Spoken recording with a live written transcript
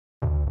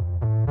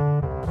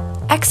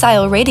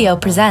Exile Radio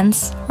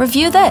presents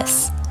Review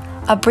This,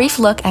 a brief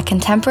look at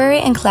contemporary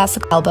and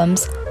classic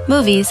albums,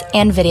 movies,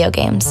 and video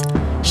games,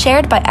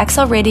 shared by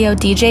Exile Radio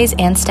DJs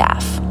and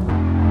staff.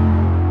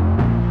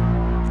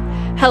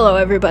 Hello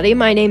everybody,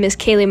 my name is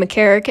Kaylee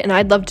McCarrick, and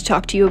I'd love to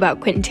talk to you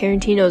about Quentin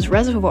Tarantino's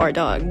Reservoir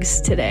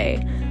Dogs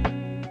today.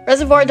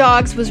 Reservoir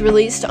Dogs was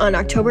released on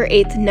October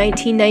 8th,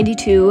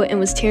 1992, and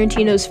was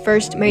Tarantino's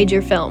first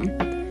major film.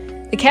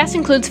 The cast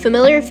includes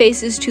familiar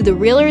faces to the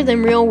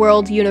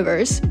realer-than-real-world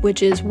universe,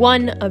 which is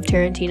one of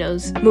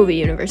Tarantino's movie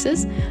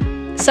universes,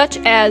 such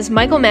as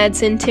Michael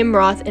Madsen, Tim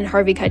Roth, and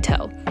Harvey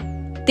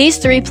Keitel. These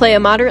three play a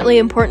moderately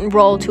important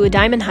role to a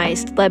diamond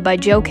heist led by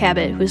Joe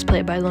Cabot, who is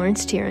played by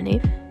Lawrence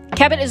Tierney.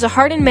 Cabot is a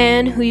hardened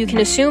man who you can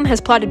assume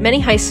has plotted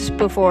many heists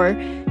before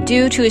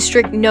due to his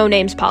strict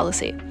no-names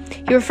policy.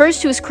 He refers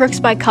to his crooks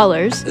by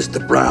colors.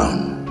 Mr.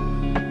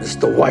 Brown,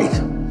 Mr. White,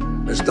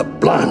 Mr.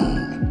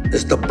 Blonde,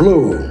 Mr.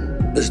 Blue,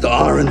 Mr.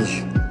 Orange,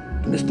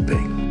 and Mr.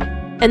 Pink.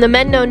 And the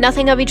men know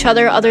nothing of each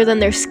other than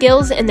their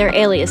skills and their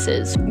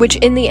aliases, which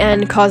in the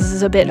end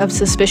causes a bit of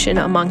suspicion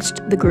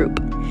amongst the group.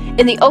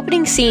 In the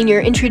opening scene, you're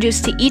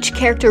introduced to each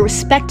character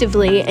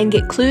respectively and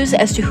get clues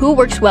as to who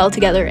works well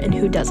together and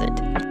who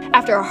doesn't.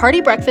 After a hearty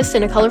breakfast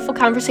and a colorful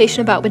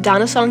conversation about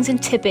Madonna songs and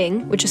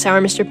tipping, which a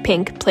sour Mr.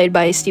 Pink, played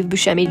by Steve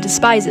Buscemi,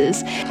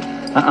 despises,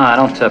 I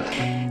don't tip.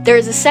 There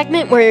is a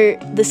segment where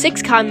the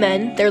six con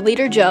men, their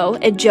leader Joe,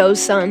 and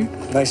Joe's son,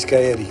 nice guy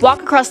Eddie,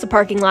 walk across the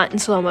parking lot in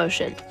slow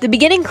motion. The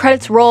beginning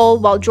credits roll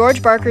while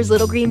George Barker's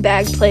Little Green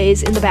Bag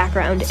plays in the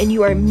background, and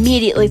you are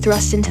immediately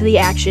thrust into the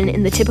action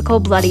in the typical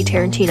bloody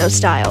Tarantino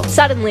style.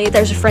 Suddenly,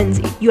 there's a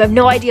frenzy. You have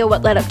no idea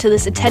what led up to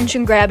this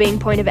attention-grabbing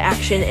point of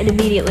action and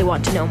immediately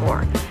want to know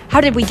more.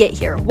 How did we get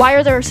here? Why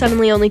are there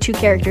suddenly only two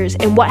characters,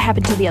 and what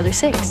happened to the other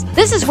six?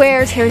 This is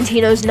where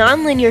Tarantino's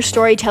non-linear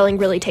storytelling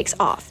really takes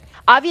off.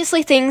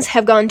 Obviously, things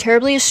have gone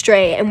terribly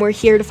astray, and we're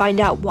here to find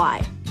out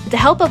why. With the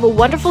help of a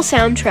wonderful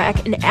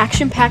soundtrack and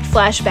action-packed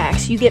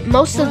flashbacks, you get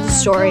most of the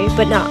story,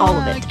 but not all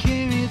of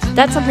it.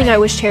 That's something I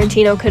wish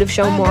Tarantino could have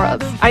shown more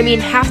of. I mean,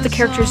 half the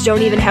characters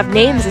don't even have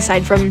names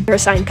aside from their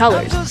assigned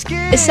colors.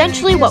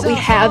 Essentially, what we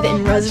have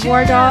in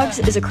Reservoir Dogs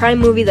is a crime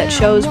movie that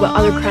shows what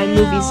other crime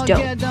movies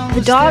don't.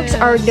 The dogs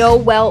are no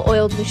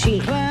well-oiled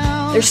machine.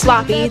 They're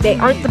sloppy, they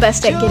aren't the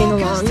best at getting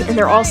along, and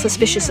they're all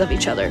suspicious of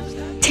each other.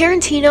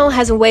 Tarantino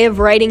has a way of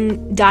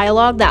writing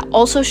dialogue that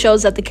also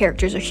shows that the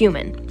characters are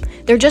human.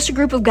 They're just a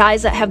group of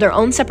guys that have their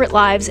own separate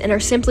lives and are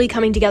simply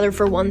coming together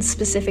for one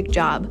specific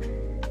job.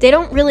 They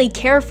don't really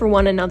care for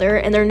one another,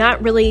 and they're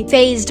not really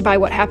fazed by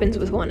what happens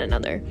with one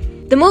another.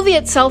 The movie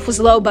itself was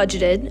low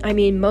budgeted. I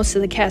mean, most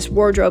of the cast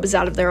wardrobe is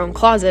out of their own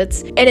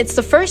closets, and it's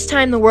the first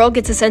time the world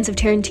gets a sense of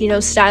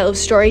Tarantino's style of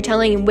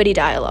storytelling and witty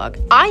dialogue.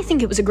 I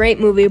think it was a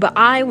great movie, but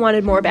I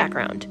wanted more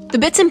background. The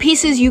bits and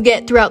pieces you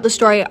get throughout the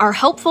story are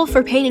helpful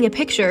for painting a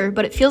picture,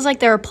 but it feels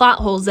like there are plot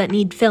holes that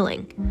need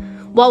filling.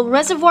 While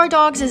Reservoir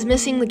Dogs is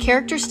missing the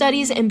character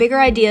studies and bigger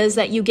ideas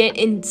that you get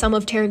in some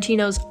of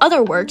Tarantino's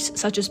other works,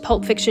 such as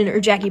Pulp Fiction or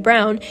Jackie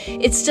Brown,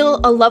 it's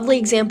still a lovely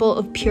example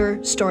of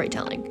pure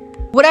storytelling.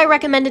 Would I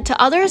recommend it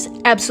to others?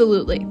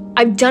 Absolutely.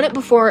 I've done it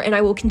before and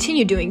I will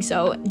continue doing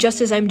so, just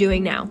as I'm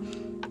doing now.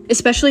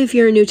 Especially if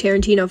you're a new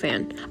Tarantino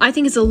fan. I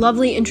think it's a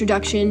lovely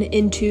introduction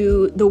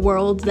into the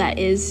world that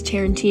is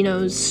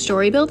Tarantino's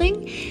story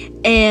building,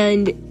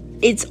 and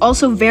it's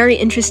also very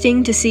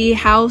interesting to see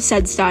how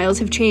said styles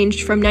have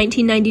changed from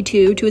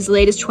 1992 to his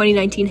latest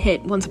 2019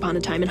 hit, Once Upon a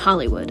Time in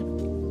Hollywood.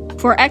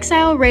 For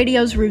Exile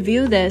Radio's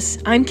Review This,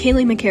 I'm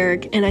Kaylee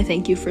McCarrick, and I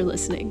thank you for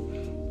listening.